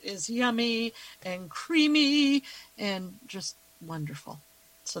 And it is yummy and creamy and just wonderful.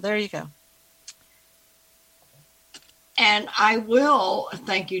 So there you go. And I will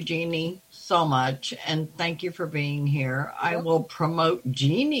thank you, Jeannie, so much, and thank you for being here. I will promote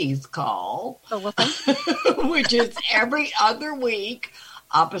Jeannie's call, which is every other week,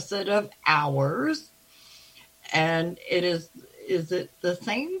 opposite of ours. And it is it the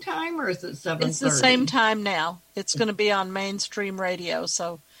same time, or is it 7:30? It's the same time now. It's going to be on mainstream radio.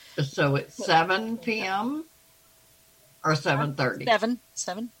 So it's 7 p.m. or 7:30?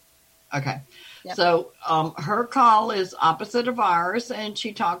 7. Okay. Yep. So her call is opposite of ours, and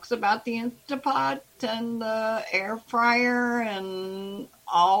she talks about the Instapot and the air fryer and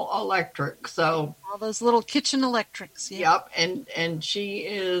all electric. So all those little kitchen electrics. Yeah. Yep. And she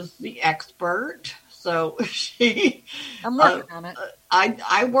is the expert. So I'm working on it.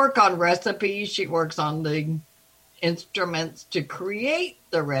 I work on recipes. She works on the instruments to create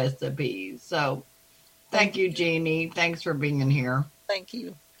the recipes. So thank you, Jeannie. Thanks for being in here. Thank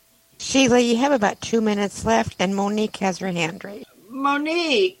you. Sheila, you have about 2 minutes left, and Monique has her hand raised.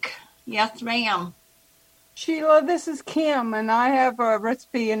 Monique. Yes, ma'am. Sheila, this is Kim, and I have a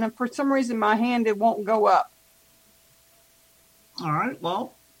recipe, and for some reason my hand, it won't go up. All right.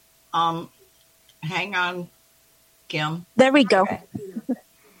 Well, hang on, Kim. There we go. Okay.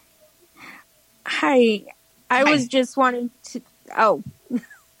 Hi. I was just wanting to... Oh.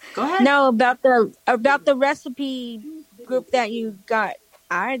 Go ahead. No, about the recipe group that you got.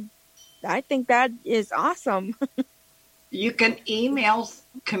 I think that is awesome. You can email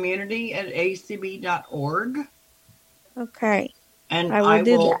community@acb.org. Okay. And I will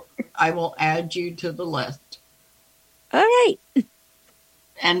do that. I will add you to the list. All right.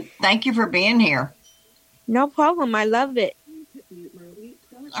 And thank you for being here. No problem. I love it.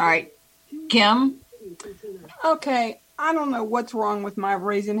 All right. Kim? Okay. I don't know what's wrong with my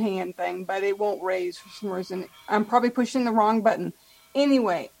raising hand thing, but it won't raise for some reason. I'm probably pushing the wrong button.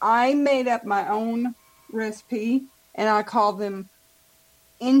 Anyway, I made up my own recipe, and I call them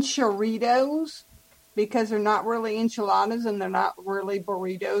enchiladitos because they're not really enchiladas and they're not really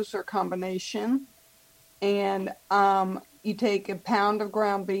burritos or combination. And you take a pound of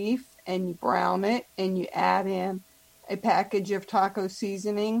ground beef and you brown it, and you add in a package of taco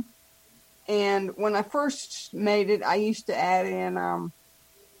seasoning. And when I first made it, I used to add in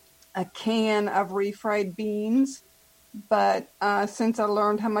a can of refried beans. But since I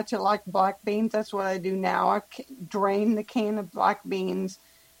learned how much I like black beans, that's what I do now. I drain the can of black beans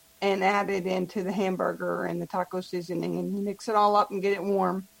and add it into the hamburger and the taco seasoning and mix it all up and get it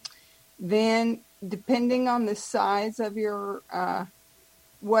warm. Then, depending on the size of your,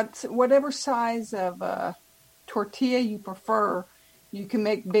 whatever size of tortilla you prefer, you can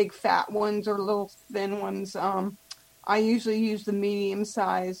make big fat ones or little thin ones. I usually use the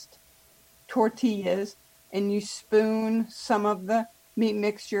medium-sized tortillas, and you spoon some of the meat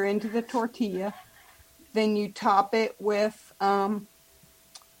mixture into the tortilla. Then you top it with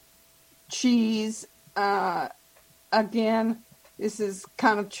cheese. Again, this has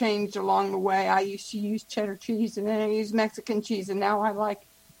kind of changed along the way. I used to use cheddar cheese, and then I used Mexican cheese, and now I like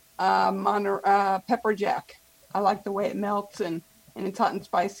pepper jack. I like the way it melts, and it's hot and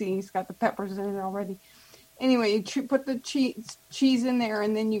spicy. It's got the peppers in it already. Anyway, you put the cheese in there,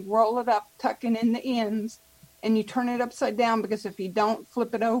 and then you roll it up, tucking in the ends, and you turn it upside down, because if you don't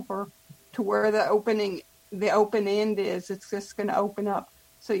flip it over to where the open end is, it's just going to open up.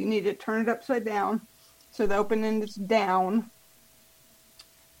 So you need to turn it upside down so the open end is down.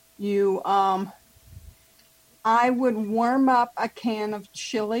 You, I would warm up a can of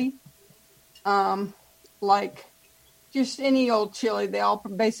chili, like just any old chili. They all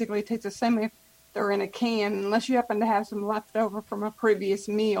basically taste the same if they're in a can, unless you happen to have some left over from a previous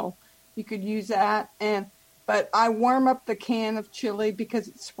meal. You could use that. But I warm up the can of chili because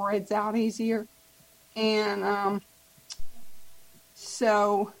it spreads out easier. And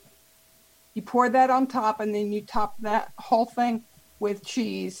so you pour that on top, and then you top that whole thing with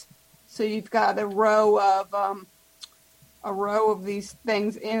cheese. So you've got a row of these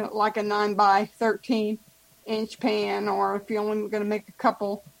things in like a 9 by 13 inch pan, or if you're only going to make a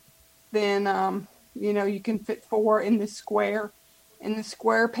couple, then you can fit 4 in the square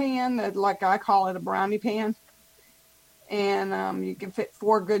pan, that, like I call it, a brownie pan, and you can fit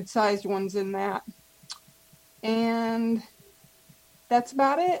 4 good sized ones in that, and that's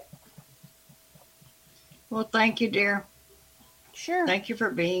about it. Well, thank you, dear. Sure. Thank you for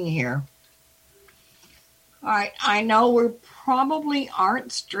being here. All right, I know we probably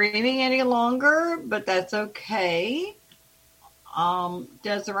aren't streaming any longer, but that's okay.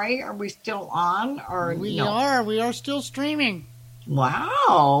 Desiree, are we still on? Or we no? are. We are still streaming.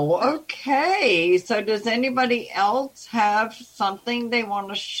 Wow. Okay. So does anybody else have something they want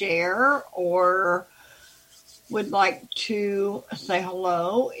to share or would like to say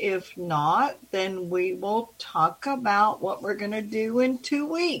hello? If not, then we will talk about what we're going to do in 2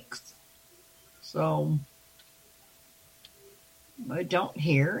 weeks. So I don't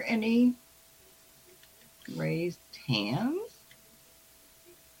hear any raised hands.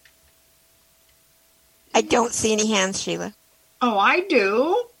 I don't see any hands, Sheila. Oh, I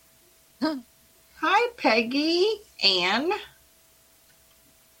do. Hi, Peggy. Ann.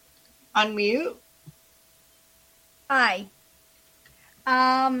 Unmute. Hi.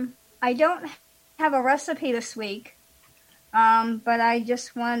 I don't have a recipe this week, but I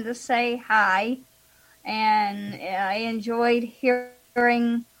just wanted to say hi, and I enjoyed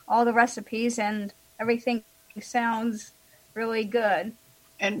hearing all the recipes, and everything sounds really good.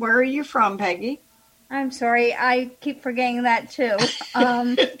 And where are you from, Peggy? I'm sorry, I keep forgetting that too.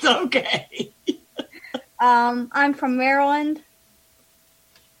 It's okay. I'm from Maryland.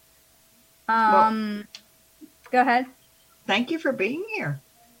 Go ahead. Thank you for being here.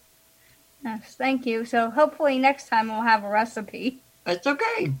 Yes, thank you. So hopefully next time we'll have a recipe. It's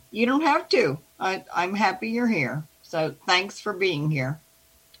okay. You don't have to. I'm happy you're here. So thanks for being here.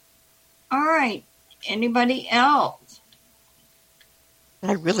 All right. Anybody else?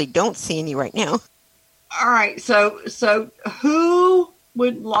 I really don't see any right now. All right. So who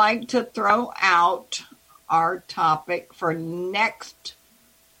would like to throw out our topic for next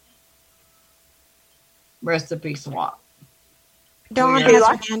recipe swap? Dawn We're- has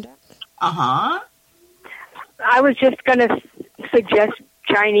her hand up. Uh-huh. I was just going to suggest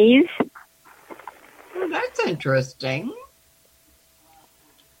Chinese. Well, that's interesting.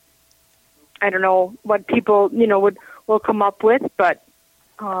 I don't know what people, will come up with, but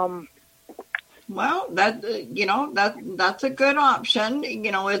Well, that's a good option.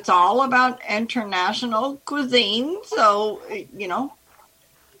 It's all about international cuisine, so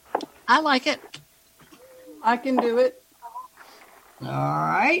I like it. I can do it. All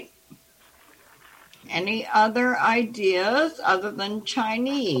right. Any other ideas other than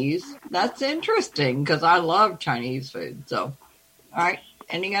Chinese? That's interesting because I love Chinese food. So, all right.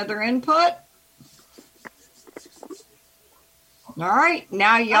 Any other input? All right.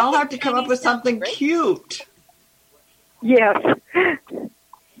 Now y'all have to come up with something cute. yes.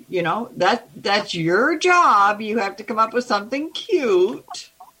 That's your job. You have to come up with something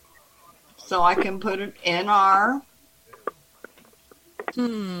cute so I can put it in our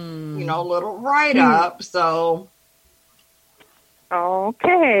little write-up. So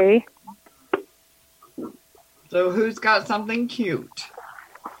Okay. So who's got something cute?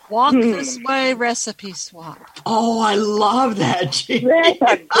 Walk this way recipe swap. Oh, I love that, Jeannie.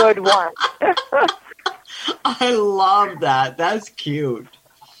 That's a good one. I love that. That's cute.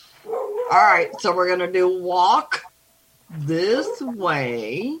 All right, so we're going to do walk this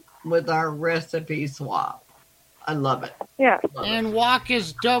way with our recipe swap. I love it. Yeah. And walk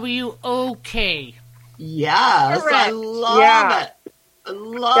is W-O-K. Yes, Correct. I love it. I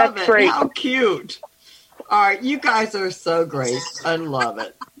love That's it. great. How cute. All right, you guys are so great. I love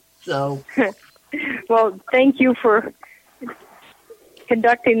it. So, Well, thank you for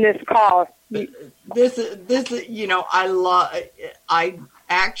conducting this call. this I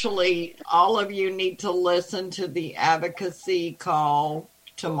actually, all of you need to listen to the advocacy call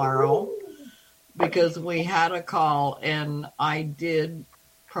tomorrow because we had a call and I did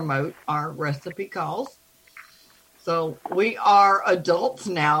promote our recipe calls. So we are adults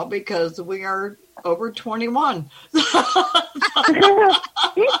now because we are over 21.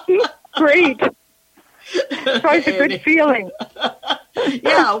 Great. Quite a good feeling.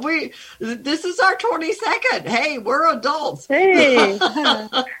 Yeah, this is our 22nd. Hey, we're adults. Hey.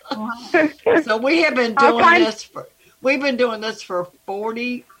 So we have been doing this for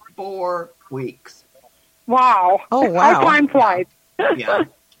 44 weeks. Wow. Oh, wow. How time flies. Yeah.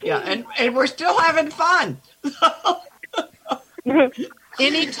 Yeah, and we're still having fun.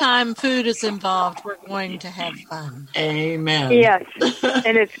 Anytime food is involved, we're going to have fun. Amen. Yes.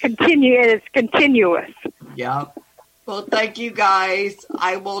 And it's continuous. Yeah. Well, thank you guys.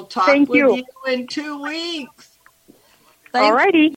 I will talk Thank with you. you in 2 weeks. All righty.